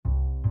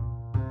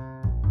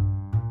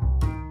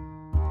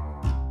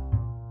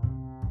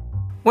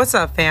What's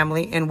up,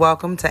 family, and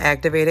welcome to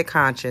Activated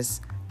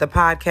Conscious, the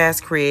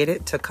podcast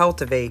created to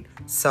cultivate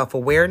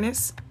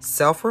self-awareness,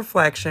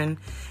 self-reflection,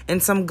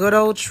 and some good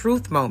old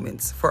truth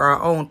moments for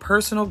our own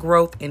personal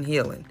growth and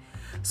healing.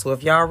 So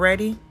if y'all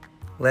ready,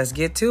 let's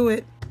get to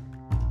it.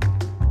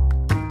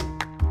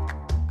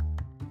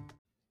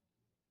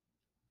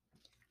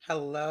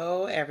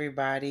 Hello,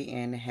 everybody,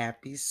 and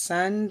happy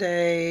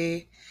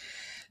Sunday.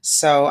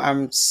 So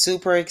I'm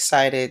super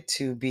excited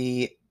to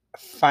be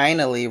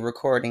finally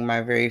recording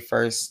my very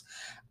first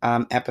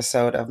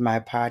episode of my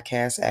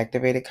podcast,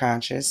 Activated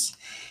Conscious.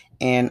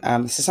 And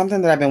this is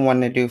something that I've been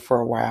wanting to do for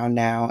a while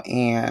now.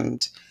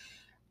 And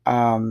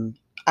I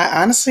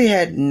honestly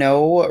had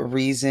no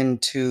reason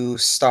to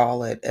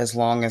stall it as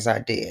long as I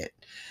did.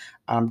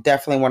 I'm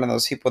definitely one of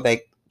those people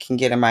that can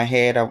get in my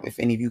head, if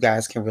any of you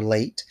guys can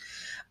relate.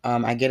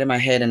 I get in my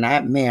head and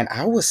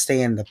I will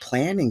stay in the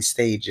planning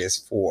stages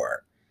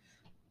for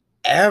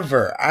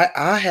ever.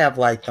 I have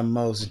like the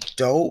most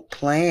dope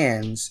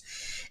plans.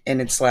 And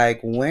it's like,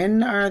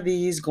 when are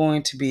these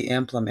going to be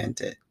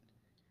implemented?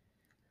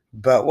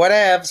 But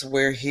whatevs,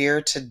 we're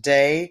here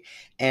today.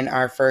 And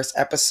our first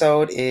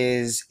episode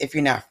is If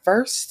You're Not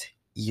First,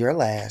 You're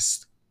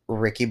Last,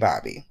 Ricky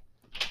Bobby.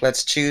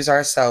 Let's choose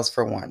ourselves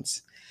for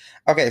once.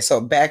 Okay, so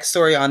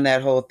backstory on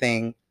that whole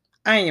thing.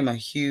 I am a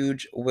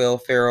huge Will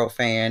Ferrell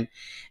fan.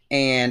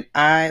 And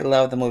I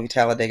love the movie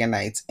Talladega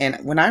Nights. And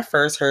when I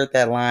first heard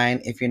that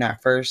line, if you're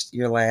not first,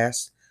 you're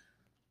last,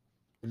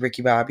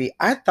 Ricky Bobby,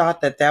 I thought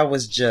that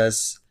was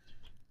just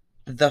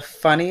the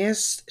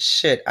funniest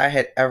shit I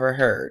had ever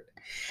heard.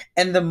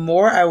 And the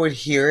more I would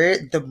hear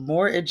it, the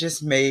more it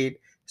just made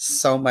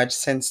so much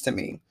sense to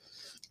me.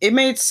 It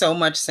made so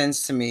much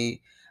sense to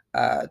me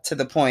to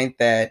the point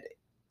that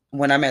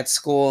when I'm at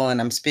school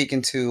and I'm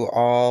speaking to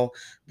all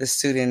the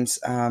students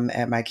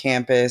at my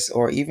campus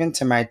or even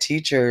to my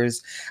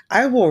teachers,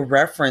 I will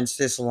reference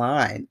this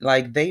line.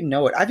 Like, they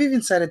know it. I've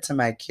even said it to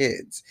my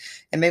kids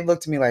and they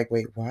looked at me like,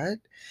 wait, what?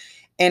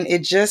 And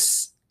it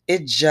just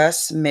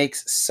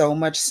makes so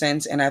much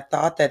sense. And I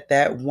thought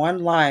that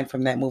one line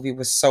from that movie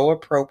was so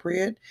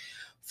appropriate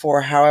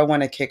for how I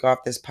want to kick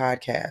off this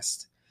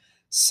podcast.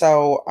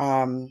 So,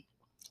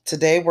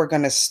 today, we're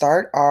going to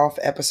start off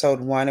episode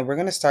 1, and we're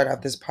going to start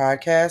off this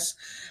podcast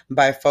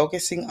by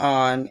focusing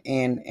on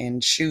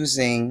and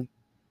choosing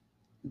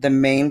the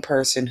main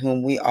person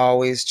whom we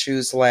always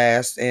choose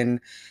last, and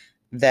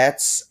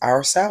that's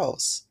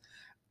ourselves.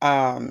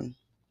 Let's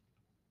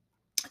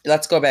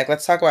go back.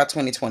 Let's talk about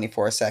 2020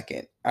 for a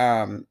second.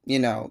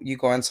 You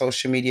go on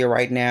social media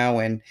right now,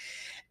 and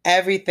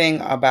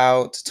everything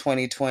about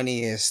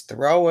 2020 is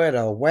throw it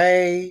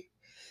away.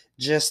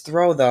 Just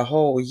throw the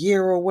whole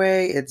year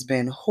away. It's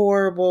been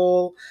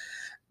horrible.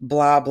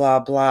 Blah blah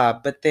blah.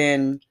 But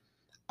then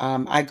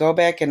I go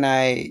back and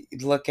I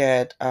look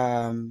at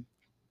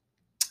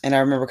and I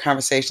remember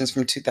conversations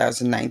from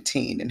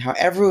 2019 and how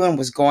everyone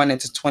was going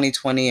into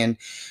 2020, and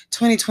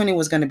 2020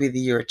 was going to be the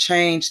year of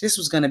change. This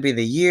was going to be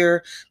the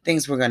year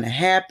things were going to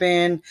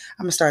happen.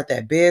 I'm going to start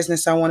that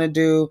business I want to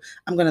do.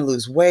 I'm going to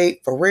lose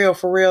weight for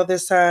real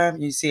this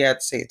time. You see, I have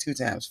to say it 2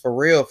 times. For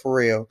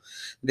real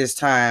this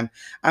time.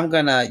 I'm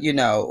going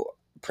to,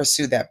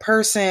 pursue that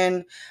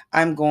person.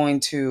 I'm going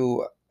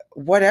to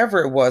whatever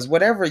it was,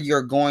 whatever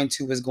you're going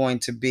to was going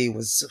to be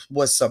was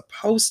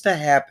supposed to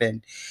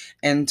happen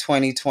in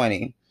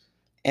 2020.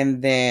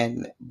 And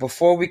then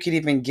before we could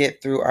even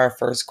get through our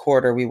first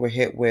quarter, we were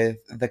hit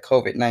with the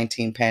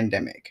COVID-19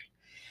 pandemic.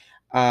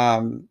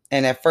 And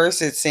at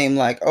first it seemed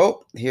like,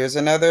 oh, here's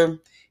another,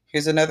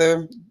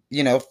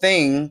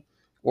 thing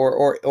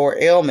or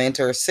ailment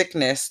or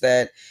sickness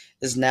that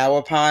is now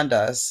upon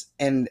us.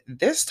 And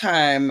this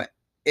time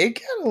it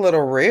got a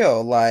little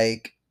real.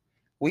 Like,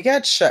 we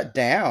got shut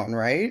down,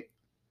 right?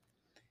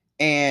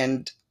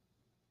 And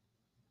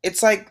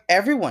it's like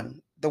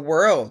everyone, the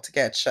world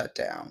got shut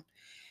down.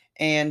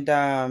 And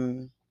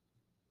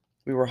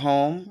we were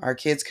home. Our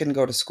kids couldn't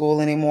go to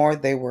school anymore.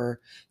 They were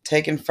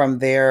taken from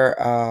their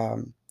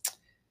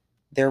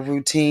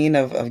routine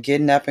of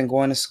getting up and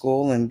going to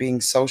school and being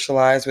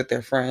socialized with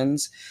their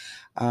friends.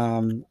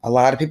 A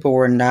lot of people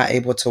were not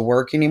able to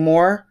work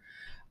anymore,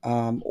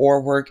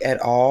 or work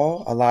at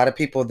all. A lot of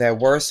people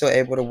that were still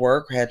able to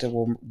work had to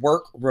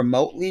work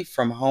remotely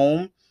from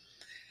home.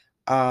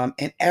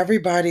 And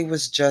everybody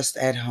was just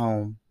at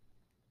home.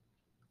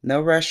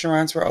 No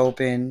restaurants were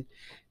open.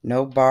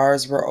 No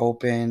bars were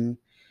open.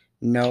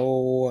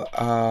 No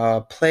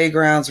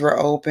playgrounds were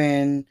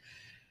open.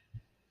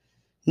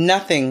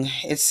 Nothing.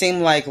 It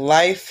seemed like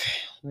life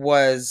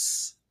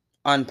was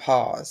on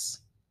pause,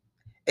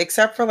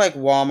 except for like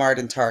Walmart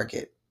and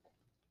Target.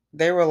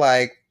 They were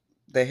like,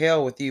 the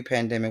hell with you,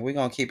 pandemic. We're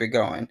going to keep it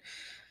going.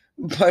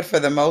 But for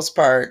the most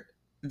part,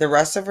 the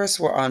rest of us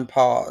were on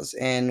pause,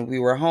 and we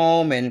were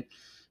home, and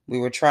we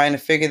were trying to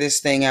figure this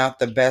thing out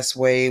the best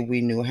way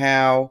we knew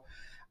how.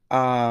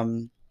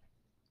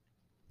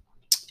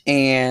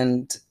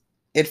 And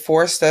it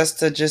forced us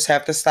to just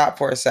have to stop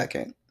for a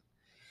second.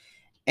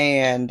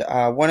 And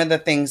one of the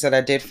things that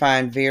I did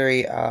find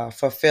very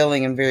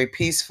fulfilling and very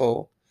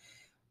peaceful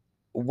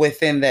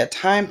within that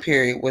time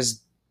period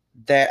was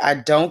that I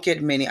don't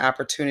get many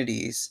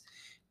opportunities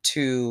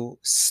to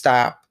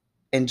stop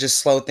and just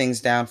slow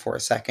things down for a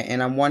second.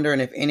 And I'm wondering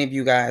if any of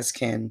you guys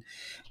can,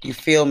 you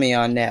feel me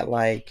on that.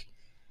 Like,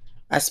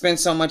 I spent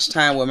so much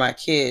time with my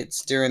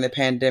kids during the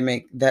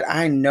pandemic that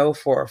I know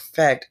for a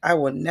fact I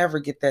will never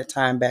get that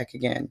time back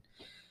again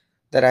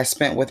that I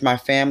spent with my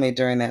family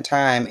during that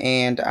time.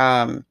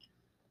 And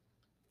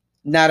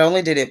not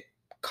only did it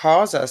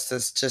cause us to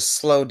just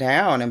slow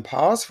down and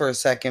pause for a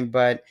second,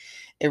 but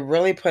it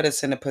really put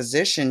us in a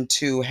position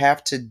to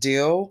have to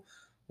deal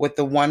with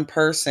the one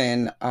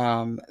person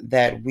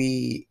that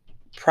we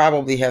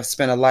probably have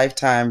spent a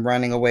lifetime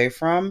running away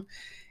from,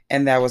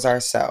 and that was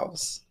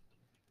ourselves.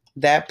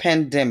 That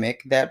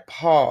pandemic, that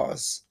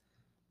pause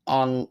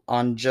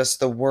on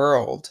just the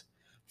world,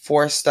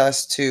 forced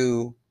us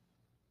to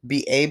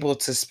be able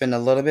to spend a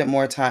little bit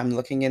more time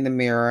looking in the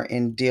mirror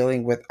and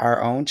dealing with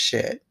our own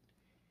shit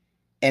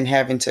and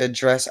having to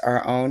address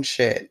our own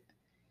shit.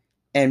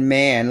 And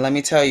man, let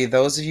me tell you,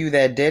 those of you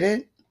that did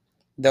it,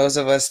 those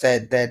of us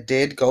that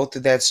did go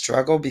through that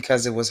struggle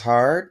because it was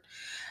hard,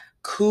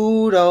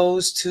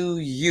 kudos to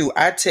you.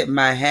 I tip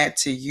my hat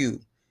to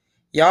you.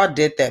 Y'all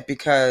did that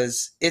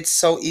because it's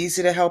so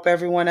easy to help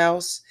everyone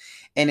else,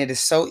 and it is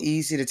so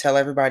easy to tell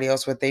everybody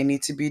else what they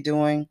need to be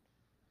doing.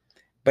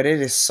 But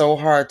it is so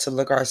hard to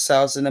look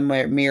ourselves in the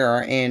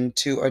mirror and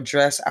to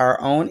address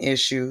our own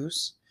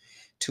issues,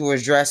 to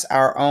address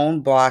our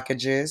own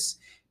blockages,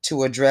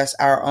 to address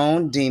our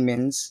own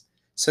demons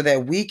so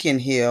that we can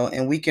heal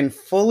and we can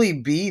fully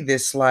be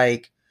this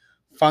like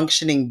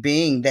functioning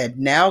being that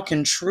now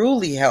can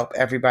truly help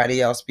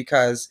everybody else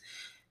because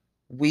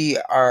we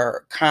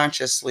are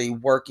consciously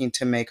working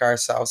to make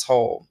ourselves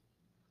whole.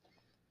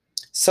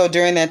 So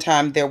during that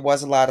time, there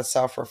was a lot of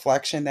self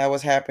reflection that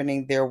was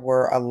happening. There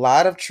were a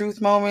lot of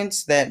truth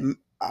moments that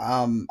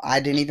I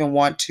didn't even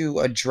want to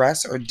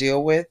address or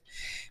deal with.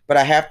 But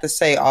I have to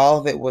say, all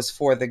of it was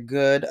for the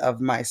good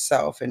of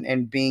myself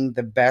and being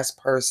the best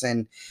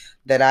person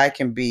that I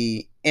can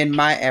be in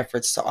my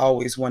efforts to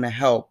always want to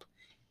help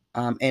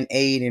and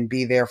aid and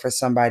be there for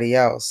somebody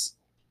else.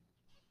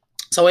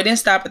 So it didn't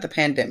stop at the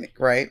pandemic,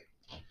 right?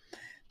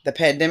 The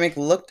pandemic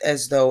looked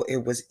as though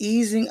it was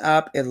easing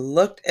up. It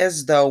looked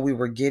as though we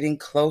were getting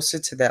closer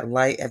to that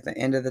light at the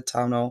end of the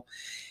tunnel.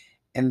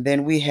 And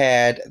then we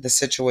had the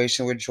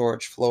situation with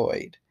George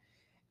Floyd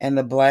and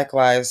the Black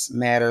Lives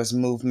Matters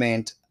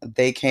movement.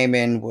 They came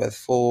in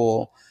with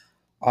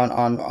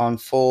on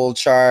full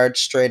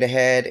charge straight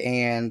ahead,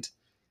 and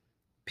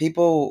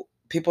people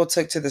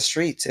took to the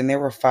streets, and there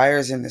were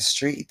fires in the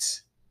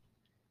streets,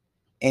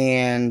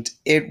 and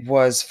it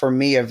was for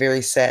me a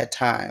very sad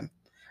time.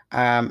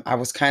 I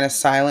was kind of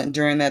silent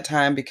during that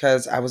time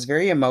because I was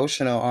very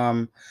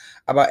emotional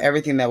about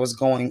everything that was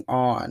going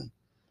on.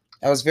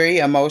 I was very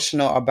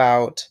emotional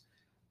about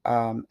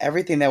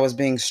everything that was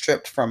being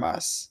stripped from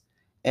us,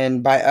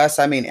 and by us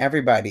I mean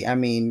everybody. I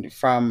mean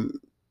from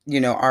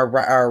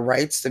our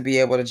rights to be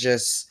able to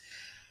just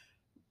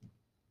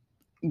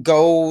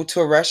go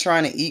to a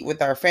restaurant and eat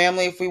with our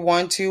family if we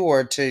want to,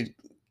 or to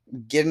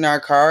get in our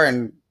car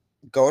and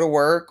go to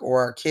work,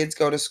 or our kids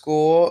go to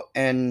school,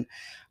 and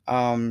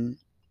um,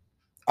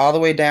 all the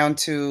way down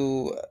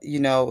to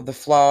the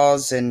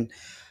flaws and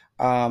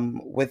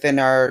within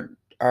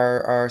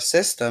our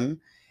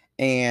system,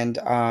 and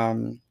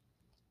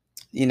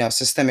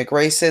systemic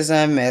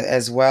racism,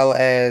 as well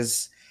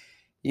as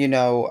you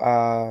know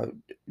uh,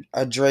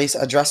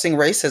 addressing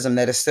racism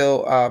that is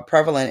still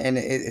prevalent, and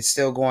it's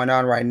still going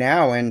on right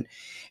now, and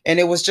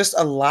it was just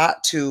a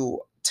lot to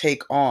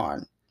take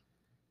on.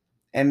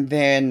 And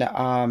then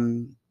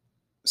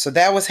so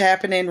that was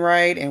happening,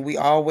 right? And we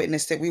all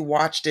witnessed it. We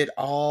watched it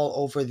all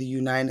over the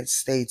United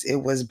States. It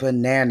was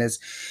bananas.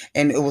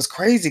 And it was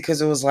crazy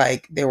because it was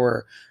like there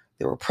were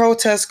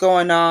protests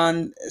going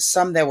on,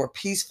 some that were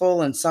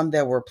peaceful and some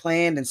that were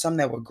planned and some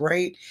that were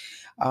great.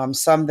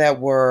 Some that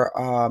were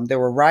there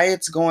were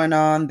riots going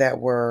on that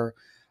were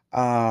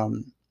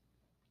um,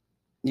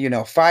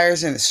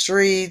 fires in the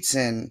streets,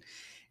 and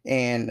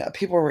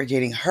people were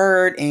getting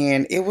hurt,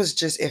 and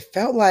it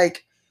felt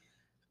like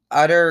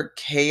utter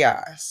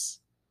chaos.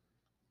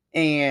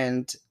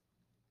 And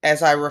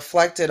as I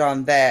reflected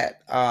on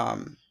that,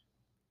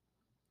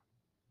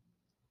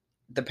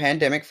 the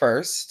pandemic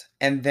first,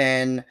 and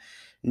then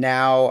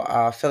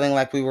now feeling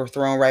like we were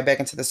thrown right back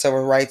into the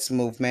civil rights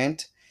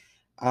movement,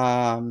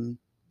 um,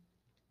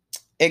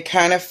 it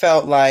kind of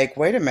felt like,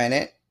 wait a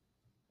minute,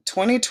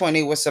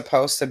 2020 was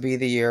supposed to be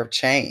the year of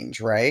change,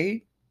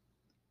 right?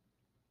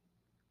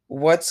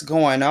 What's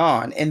going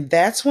on? And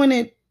that's when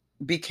it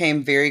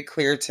became very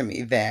clear to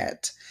me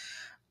that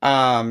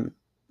um,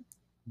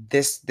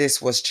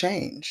 this was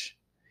change.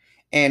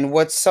 And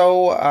what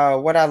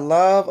I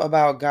love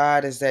about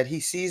God is that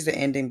He sees the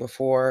ending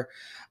before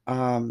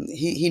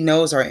He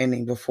knows our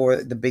ending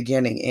before the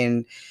beginning,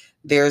 and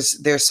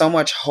there's so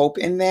much hope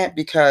in that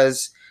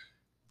because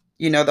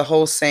The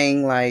whole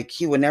saying, like,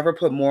 he would never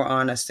put more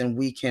on us than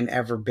we can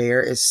ever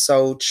bear, is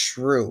so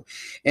true.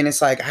 And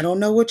it's like, I don't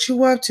know what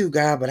you up to,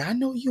 God, but I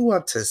know you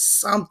up to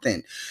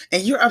something.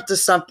 And you're up to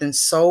something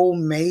so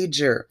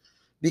major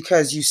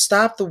because you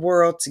stopped the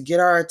world to get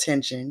our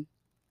attention.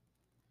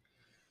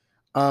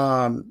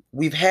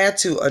 We've had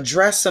to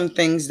address some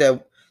things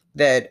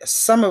that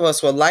some of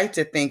us would like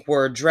to think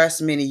were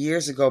addressed many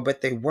years ago,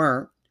 but they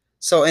weren't.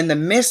 So in the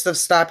midst of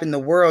stopping the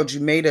world,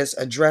 you made us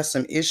address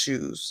some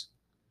issues,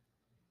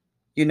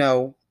 you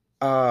know,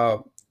 uh,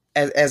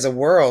 as a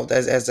world,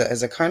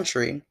 as a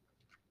country.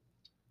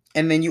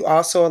 And then you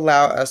also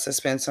allow us to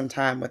spend some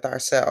time with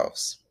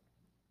ourselves.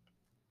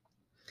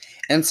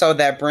 And so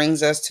that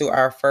brings us to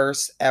our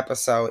first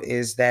episode,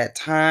 is that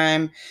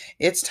time.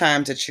 It's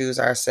time to choose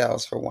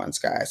ourselves for once,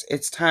 guys.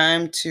 It's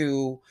time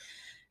to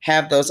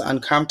have those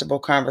uncomfortable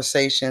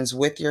conversations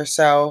with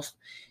yourself.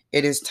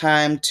 It is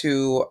time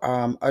to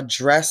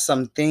address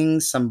some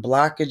things, some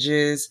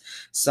blockages,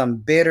 some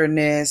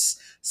bitterness,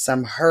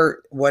 some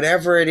hurt,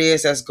 whatever it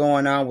is that's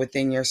going on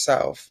within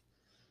yourself.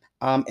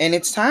 And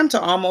it's time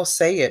to almost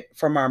say it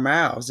from our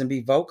mouths and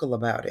be vocal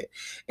about it.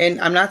 And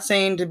I'm not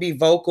saying to be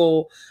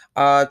vocal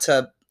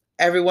to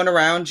everyone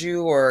around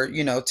you, or,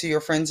 to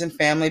your friends and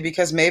family,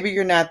 because maybe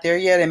you're not there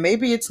yet. And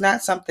maybe it's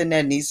not something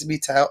that needs to be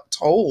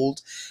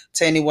told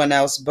to anyone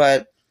else,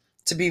 but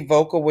to be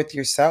vocal with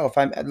yourself.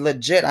 I'm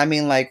legit. I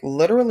mean, like,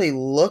 literally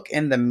look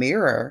in the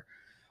mirror,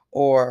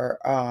 or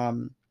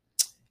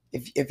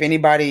if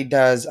anybody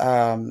does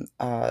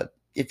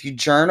if you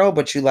journal,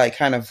 but you like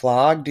kind of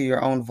vlog, do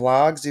your own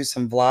vlogs, do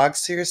some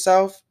vlogs to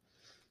yourself,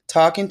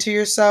 talking to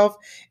yourself,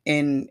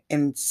 and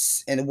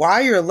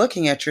while you're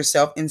looking at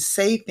yourself, and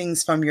say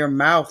things from your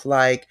mouth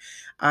like,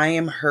 I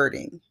am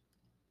hurting,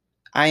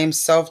 I am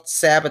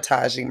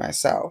self-sabotaging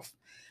myself,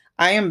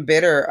 I am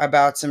bitter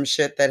about some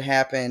shit that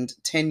happened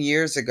 10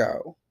 years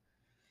ago.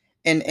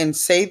 And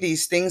say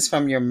these things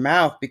from your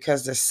mouth,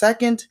 because the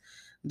second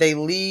they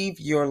leave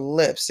your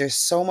lips, there's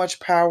so much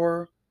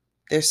power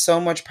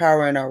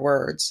in our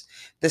words.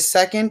 The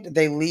second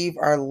they leave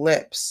our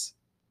lips,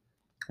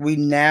 we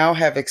now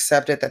have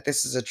accepted that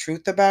this is a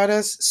truth about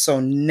us. So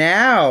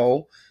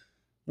now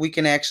we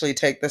can actually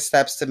take the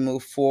steps to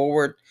move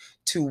forward,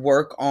 to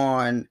work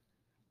on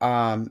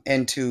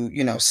and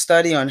to,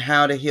 study on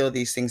how to heal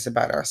these things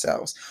about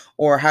ourselves,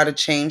 or how to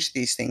change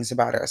these things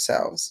about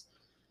ourselves.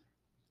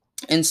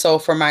 And so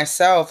for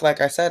myself,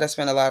 like I said, I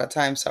spent a lot of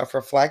time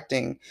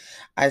self-reflecting.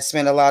 I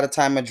spent a lot of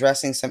time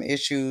addressing some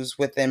issues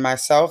within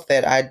myself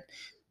that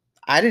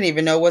I didn't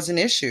even know was an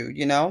issue,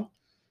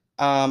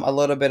 a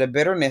little bit of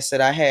bitterness that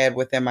I had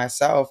within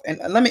myself. And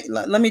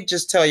let me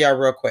just tell y'all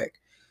real quick.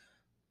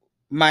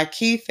 My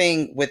key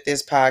thing with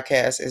this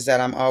podcast is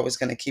that I'm always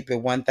going to keep it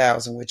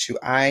 1,000 with you.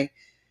 I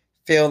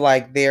feel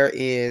like there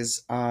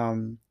is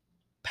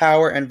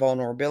power and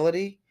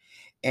vulnerability.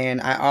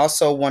 And I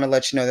also want to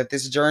let you know that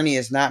this journey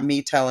is not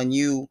me telling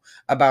you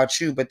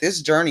about you, but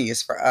this journey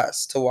is for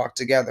us to walk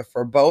together,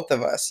 for both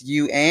of us,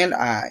 you and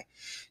I,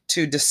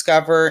 to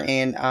discover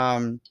and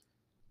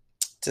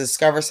to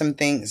discover some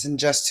things, and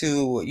just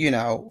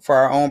to, for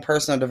our own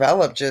personal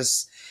develop,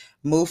 just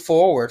move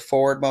forward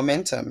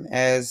momentum.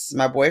 As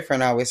my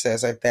boyfriend always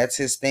says, like, that's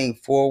his thing,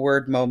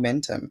 forward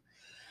momentum.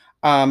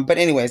 But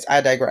anyways,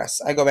 I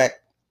digress. I go back.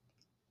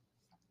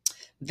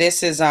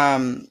 This is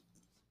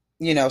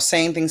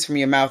saying things from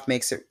your mouth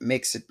makes it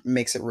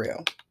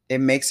real.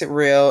 It makes it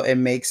real. It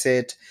makes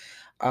it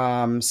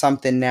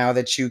something now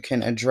that you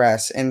can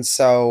address. And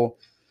so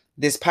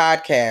this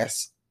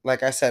podcast,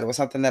 like I said, was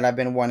something that I've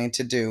been wanting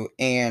to do.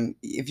 And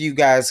if you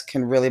guys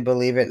can really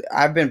believe it,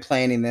 I've been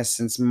planning this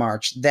since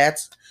March.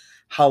 That's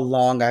how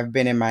long I've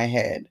been in my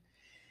head.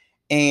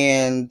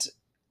 And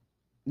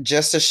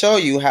just to show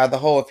you how the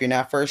whole, if you're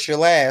not first, you're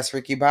last,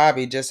 Ricky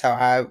Bobby, just how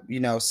I,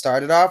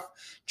 started off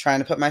trying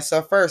to put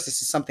myself first.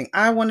 This is something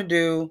I want to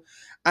do.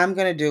 I'm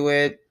going to do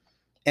it.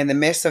 In the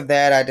midst of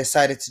that, I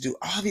decided to do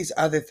all these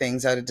other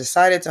things. I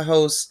decided to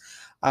host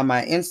on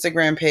my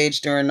Instagram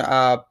page during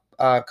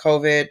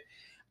COVID.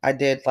 I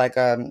did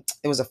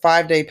it was a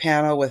 5-day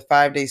panel with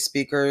 5-day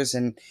speakers,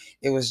 and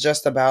it was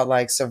just about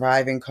like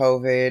surviving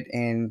COVID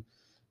and,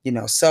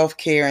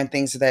 self-care and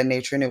things of that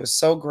nature. And it was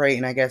so great.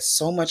 And I got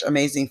so much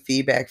amazing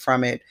feedback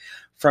from it,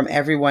 from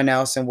everyone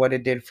else, and what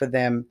it did for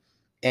them.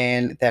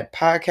 And that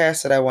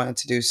podcast that I wanted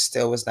to do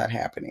still was not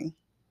happening.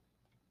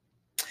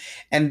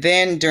 And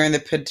then during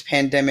the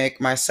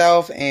pandemic,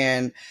 myself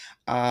and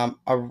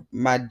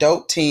my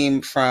dope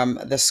team from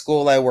the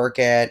school I work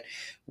at,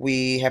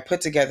 we had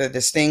put together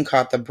this thing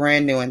called the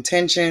Brand New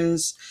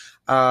Intentions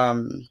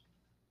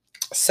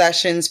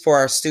sessions for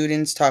our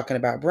students, talking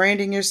about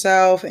branding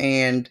yourself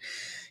and,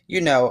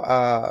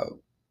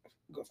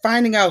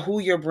 finding out who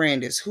your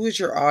brand is, who is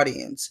your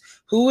audience,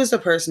 who is the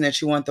person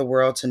that you want the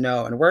world to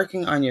know, and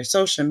working on your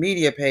social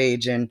media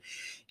page, and,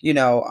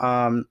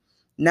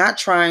 not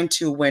trying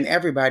to win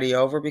everybody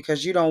over,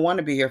 because you don't want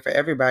to be here for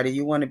everybody.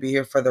 You want to be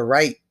here for the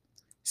right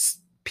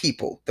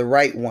people, the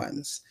right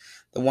ones,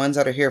 the ones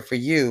that are here for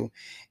you.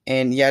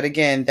 And yet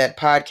again, that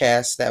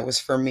podcast that was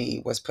for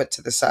me was put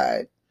to the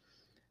side.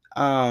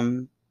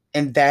 And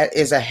that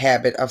is a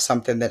habit of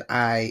something that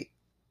I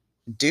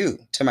do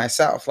to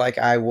myself. Like,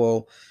 I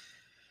will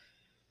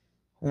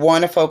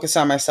want to focus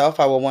on myself.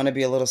 I will want to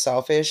be a little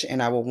selfish,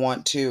 and I will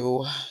want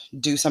to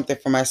do something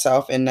for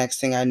myself. And next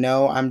thing I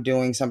know, I'm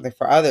doing something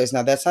for others.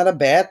 Now, that's not a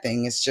bad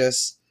thing. It's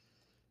just,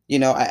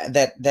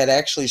 that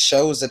actually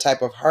shows the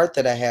type of heart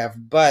that I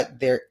have. But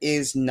there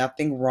is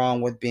nothing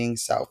wrong with being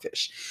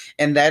selfish,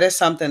 and that is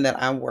something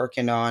that I'm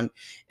working on,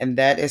 and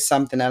that is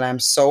something that I'm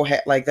so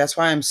like. That's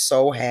why I'm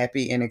so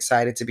happy and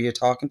excited to be here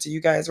talking to you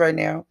guys right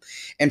now,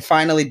 and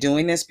finally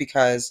doing this,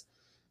 because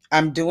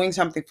I'm doing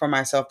something for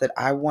myself that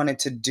I wanted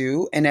to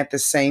do, and at the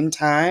same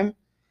time,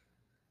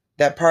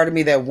 that part of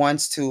me that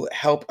wants to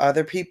help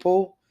other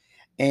people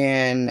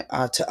and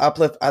to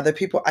uplift other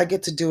people, I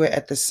get to do it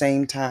at the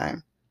same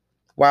time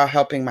while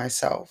helping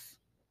myself.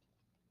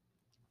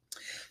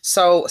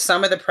 So,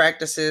 some of the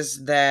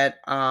practices that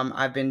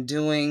I've been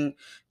doing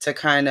to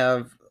kind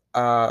of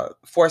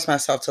force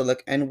myself to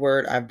look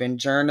inward, I've been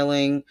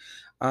journaling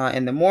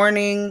in the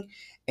morning,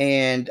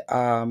 and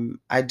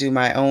I do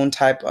my own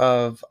type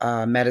of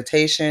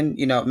meditation.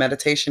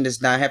 Meditation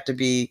does not have to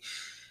be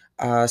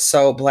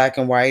so black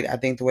and white. I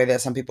think the way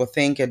that some people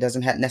think, it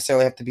doesn't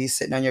necessarily have to be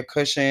sitting on your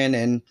cushion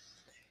and,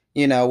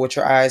 with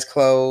your eyes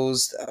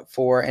closed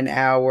for an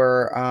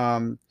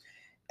hour.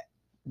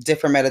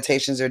 Different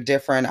meditations are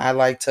different. I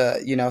like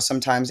to,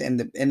 sometimes in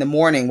the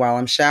morning while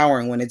I'm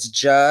showering, when it's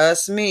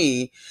just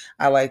me,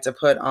 I like to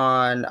put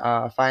on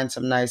find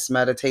some nice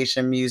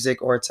meditation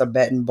music or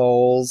Tibetan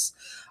bowls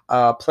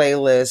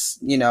playlists,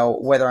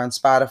 whether on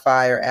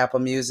Spotify or Apple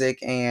Music,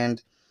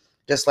 and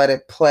just let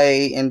it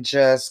play and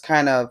just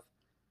kind of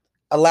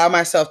allow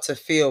myself to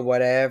feel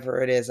whatever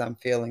it is I'm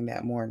feeling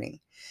that morning,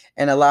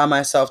 and allow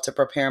myself to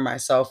prepare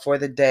myself for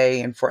the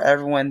day and for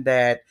everyone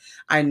that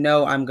I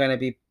know I'm going to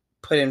be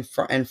put in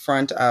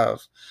front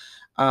of.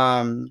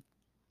 um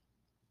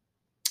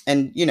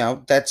and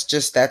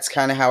that's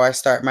kind of how I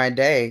start my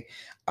day.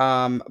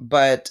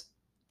 But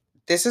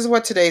this is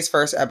what today's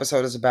first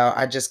episode is about.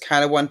 I just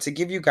kind of want to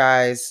give you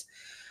guys,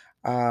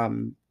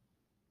 um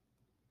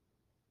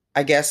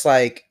I guess,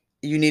 like,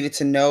 you needed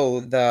to know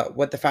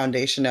what the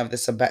foundation of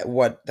this about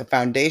what the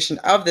foundation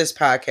of this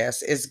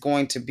podcast is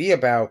going to be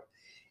about.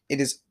 It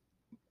is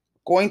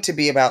going to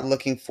be about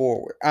looking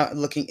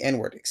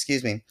inward,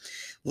 excuse me,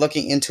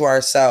 looking into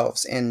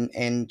ourselves,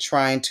 and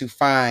trying to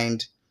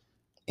find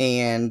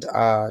and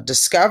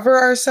discover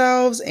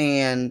ourselves,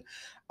 and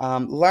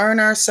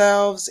learn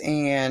ourselves,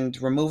 and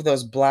remove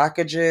those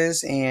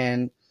blockages,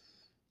 and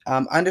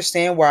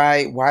understand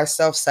why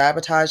self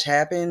sabotage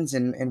happens,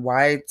 and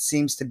why it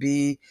seems to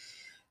be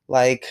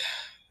like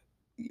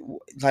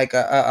like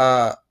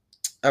a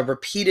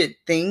repeated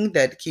thing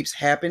that keeps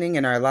happening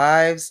in our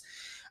lives.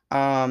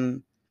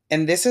 Um,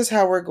 and this is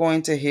how we're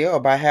going to heal,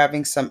 by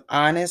having some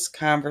honest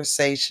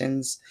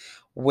conversations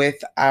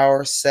with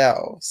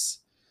ourselves.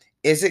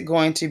 Is it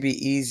going to be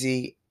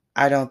easy?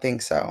 I don't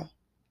think so.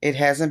 It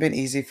hasn't been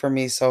easy for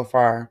me so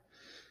far.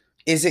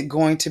 Is it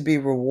going to be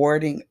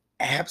rewarding?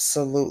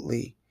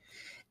 Absolutely.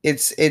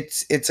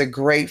 It's a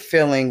great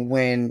feeling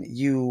when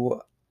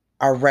you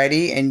are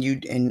ready,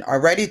 and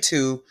are ready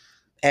to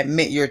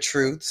admit your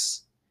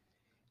truths,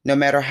 no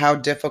matter how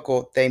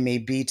difficult they may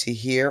be to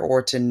hear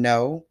or to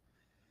know,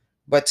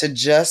 but to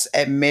just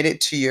admit it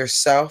to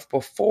yourself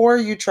before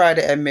you try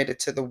to admit it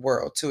to the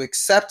world. To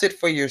accept it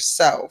for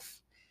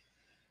yourself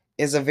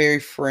is a very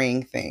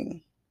freeing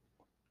thing.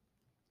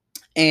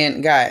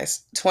 And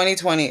guys,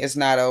 2020 is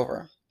not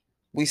over.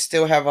 We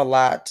still have a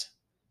lot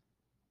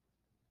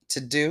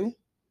to do.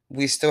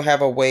 We still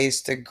have a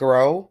ways to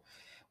grow.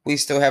 We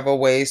still have a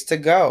ways to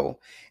go.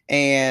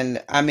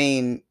 And I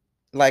mean,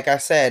 like I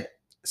said,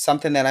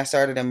 something that I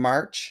started in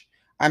March.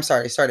 I'm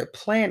sorry, started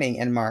planning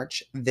in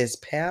March, this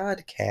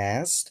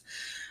podcast.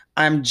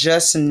 I'm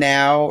just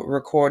now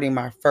recording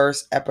my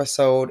first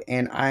episode,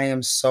 and I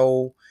am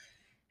so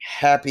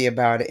happy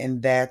about it.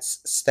 And that's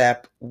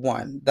step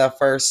one, the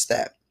first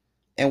step.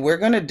 And we're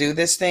going to do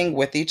this thing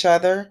with each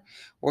other.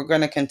 We're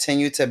going to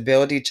continue to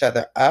build each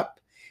other up.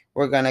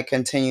 We're going to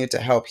continue to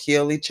help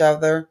heal each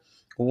other,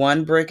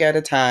 one brick at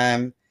a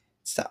time.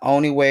 It's the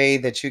only way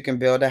that you can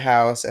build a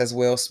house, as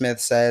Will Smith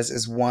says,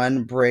 is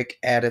one brick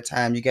at a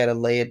time. You got to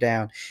lay it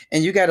down,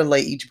 and you got to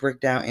lay each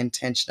brick down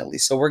intentionally.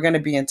 So we're going to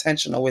be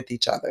intentional with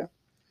each other.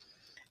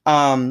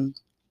 Um,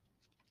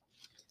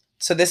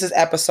 so this is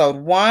episode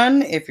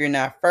 1. If you're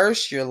not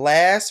first, you're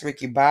last.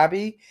 Ricky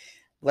Bobby.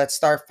 Let's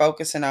start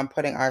focusing on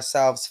putting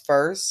ourselves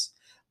first.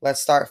 Let's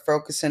start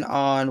focusing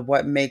on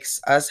what makes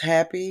us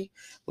happy.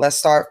 Let's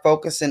start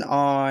focusing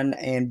on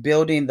and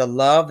building the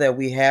love that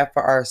we have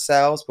for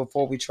ourselves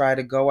before we try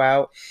to go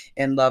out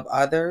and love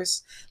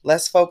others.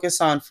 Let's focus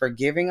on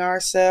forgiving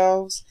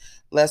ourselves.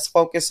 Let's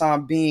focus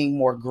on being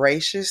more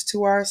gracious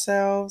to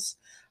ourselves.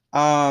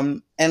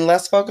 And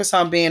let's focus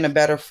on being a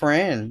better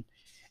friend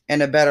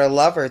and a better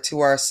lover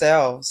to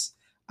ourselves,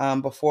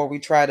 before we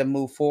try to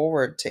move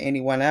forward to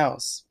anyone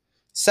else.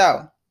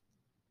 So,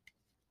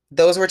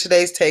 those were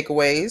today's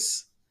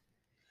takeaways.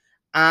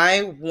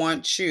 I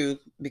want you,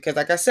 because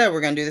like I said,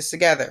 we're going to do this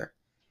together.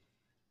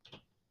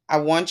 I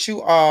want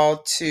you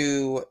all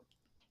to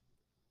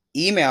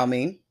email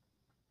me,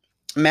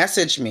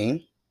 message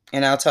me,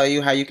 and I'll tell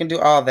you how you can do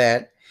all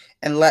that.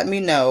 And let me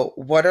know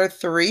what are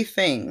 3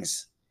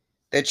 things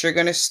that you're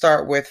going to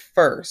start with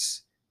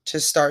first to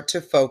start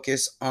to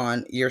focus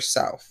on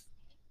yourself.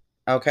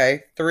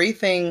 Okay? 3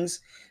 things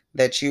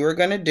that you are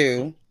going to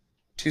do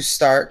to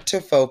start to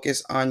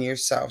focus on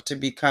yourself, to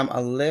become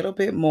a little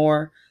bit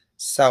more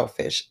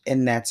selfish.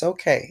 And that's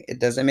okay. It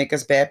doesn't make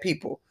us bad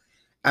people.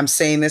 I'm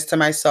saying this to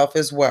myself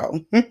as well.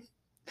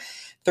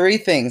 3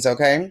 things,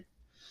 okay?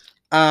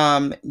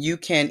 You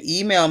can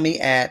email me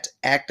at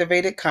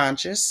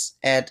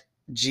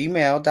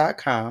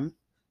activatedconscious@gmail.com.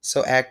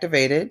 So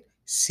activated,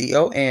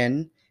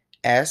 CONSCIOUS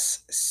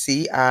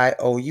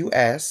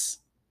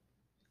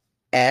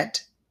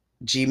at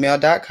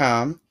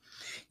gmail.com.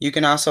 You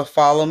can also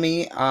follow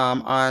me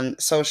on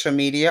social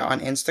media on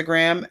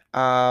Instagram.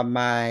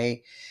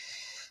 My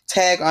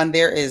tag on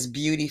there is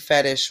Beauty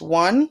Fetish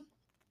One.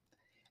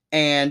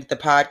 And the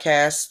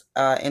podcast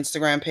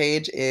Instagram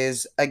page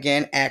is,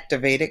 again,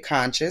 Activated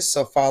Conscious.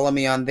 So follow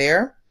me on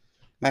there.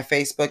 My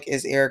Facebook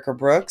is Erica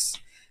Brooks.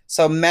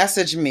 So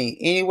message me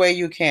any way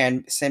you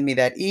can. Send me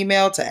that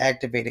email to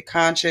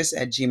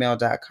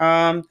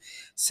activatedconscious@gmail.com.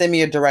 Send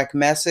me a direct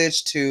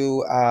message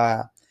to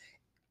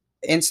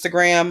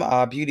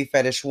Instagram, Beauty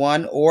Fetish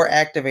One, or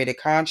Activated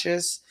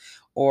Conscious,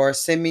 or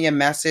send me a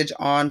message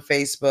on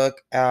Facebook.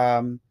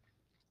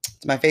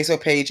 My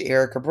Facebook page,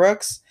 Erica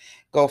Brooks.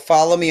 Go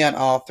follow me on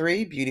all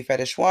 3, Beauty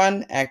Fetish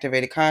One,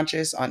 Activated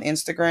Conscious on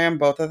Instagram,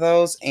 both of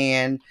those,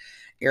 and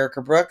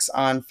Erica Brooks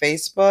on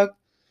Facebook.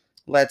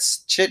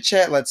 Let's chit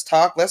chat, let's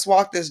talk, let's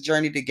walk this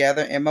journey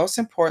together, and most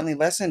importantly,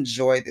 let's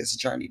enjoy this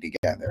journey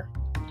together.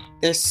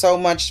 There's so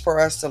much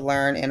for us to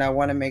learn, and I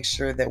want to make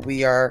sure that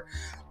we are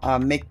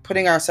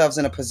putting ourselves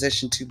in a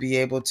position to be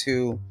able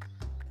to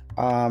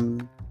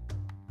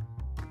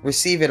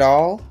receive it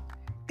all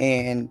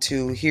and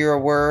to hear a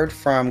word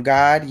from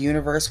God,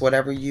 universe,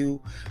 whatever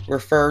you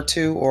refer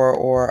to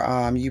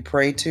or you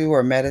pray to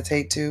or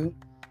meditate to.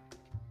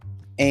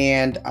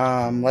 And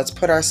let's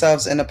put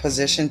ourselves in a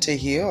position to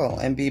heal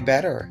and be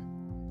better.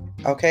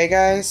 Okay,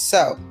 guys?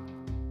 So,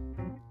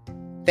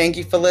 thank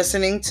you for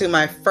listening to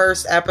my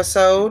first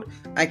episode.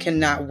 I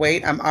cannot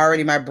wait.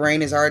 My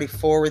brain is already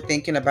forward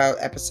thinking about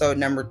episode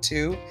number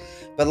 2.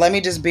 But let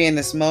me just be in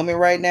this moment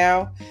right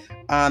now.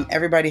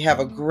 Everybody have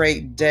a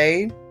great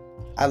day.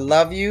 I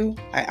love you.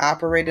 I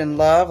operate in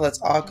love.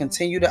 Let's all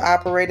continue to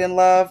operate in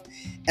love.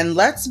 And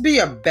let's be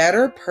a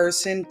better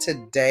person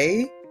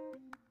today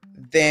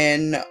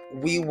than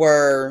we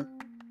were,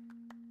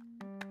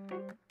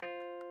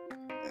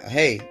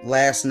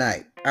 last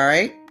night. All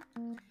right?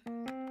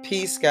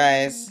 Peace,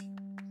 guys.